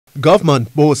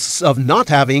Government boasts of not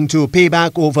having to pay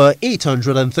back over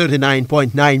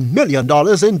 $839.9 million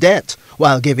in debt,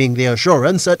 while giving the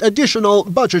assurance that additional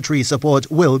budgetary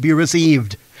support will be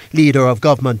received. Leader of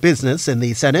Government Business in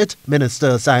the Senate,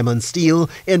 Minister Simon Steill,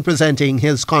 in presenting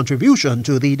his contribution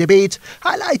to the debate,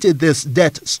 highlighted this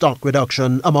debt stock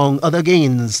reduction among other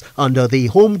gains under the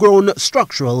Homegrown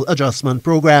Structural Adjustment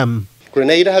Program.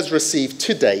 Grenada has received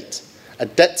to date a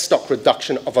debt stock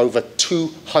reduction of over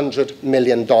 $200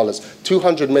 million.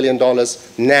 $200 million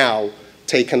now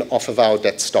taken off of our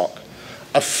debt stock.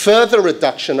 A further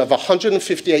reduction of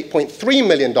 $158.3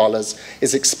 million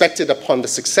is expected upon the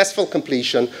successful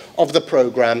completion of the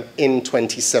program in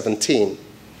 2017.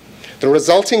 The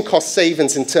resulting cost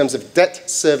savings in terms of debt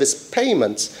service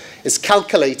payments is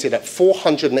calculated at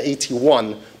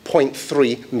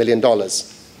 $481.3 million.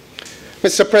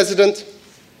 Mr. President,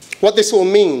 what this all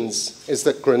means is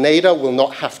that Grenada will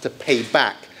not have to pay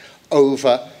back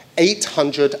over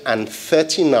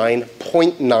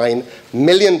 $839.9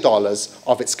 million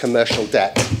of its commercial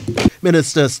debt.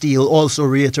 Minister Steill also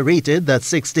reiterated that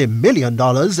 $60 million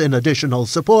in additional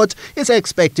support is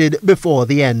expected before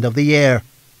the end of the year.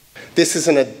 This is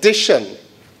in addition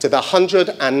to the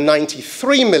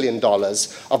 $193 million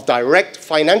of direct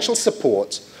financial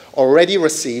support already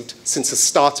received since the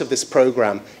start of this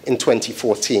program in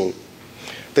 2014.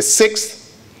 The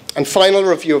sixth and final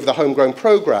review of the homegrown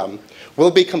program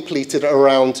will be completed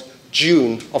around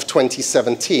June of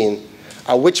 2017,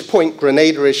 at which point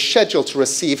Grenada is scheduled to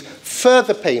receive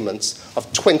further payments of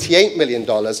 $28 million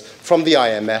from the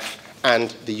IMF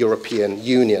and the European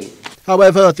Union.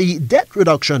 However, the debt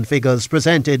reduction figures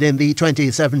presented in the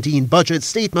 2017 budget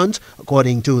statement,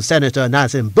 according to Senator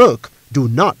Nazim Burke, do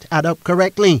not add up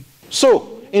correctly.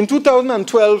 So, in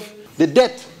 2012, the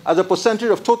debt as a percentage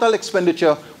of total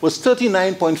expenditure was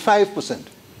 39.5%,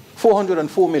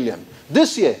 $404 million.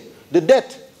 This year, the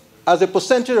debt as a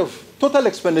percentage of total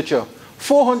expenditure,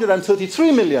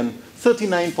 $433 million,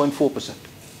 39.4%.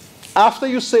 After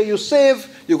you say you save,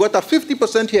 you got a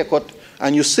 50% haircut,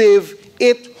 and you save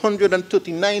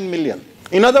 $839 million.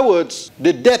 In other words,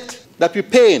 the debt that we're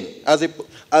paying,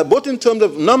 both in terms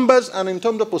of numbers and in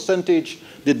terms of percentage,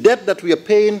 the debt that we are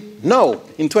paying now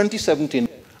in 2017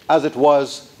 as it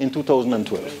was in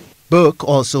 2012. Burke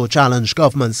also challenged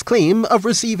government's claim of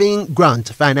receiving grant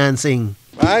financing.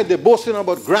 Right, they're boasting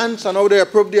about grants and how they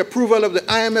approve the approval of the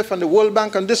IMF and the World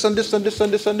Bank and this and this and this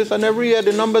and this and this, and every year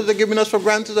the numbers they're giving us for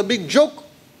grants is a big joke.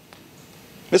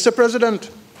 Mr.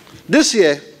 President, this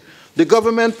year the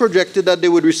government projected that they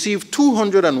would receive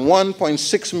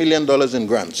 $201.6 million in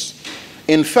grants.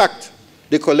 In fact,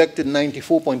 they collected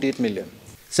 $94.8 million.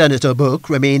 Senator Burke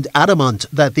remained adamant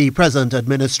that the present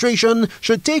administration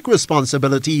should take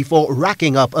responsibility for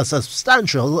racking up a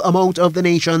substantial amount of the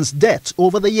nation's debt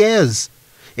over the years.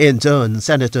 In turn,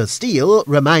 Senator Steill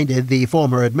reminded the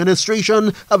former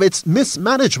administration of its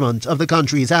mismanagement of the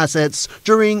country's assets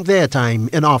during their time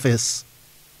in office.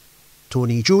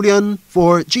 Tony Julian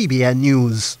for GBN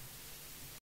News.